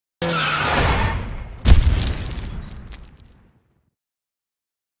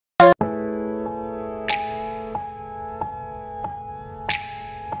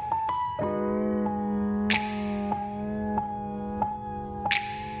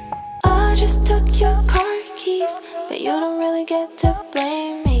just took your car keys, but you don't really get to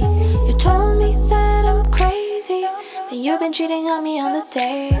blame me. You told me that I'm crazy, but you've been cheating on me on the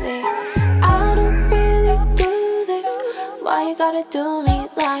daily. I don't really do this, why you gotta do me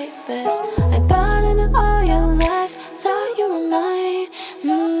like this? I bought into all your lies, thought you were mine.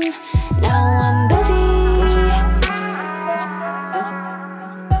 Now I'm busy,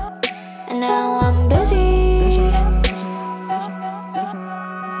 and now I'm busy.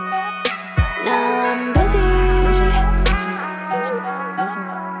 Now I'm busy,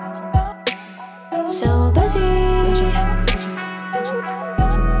 so busy.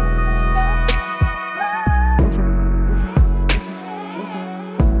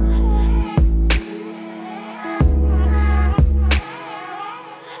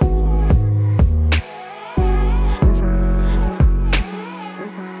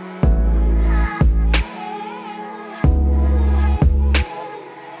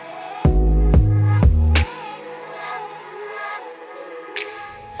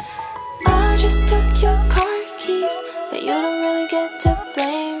 Just took your car keys, but you don't really get to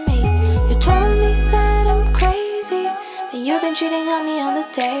blame me. You told me that I'm crazy, but you've been cheating on me on the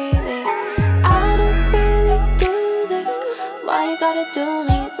daily. I don't really do this, why you gotta do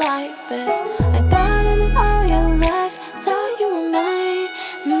me like this? I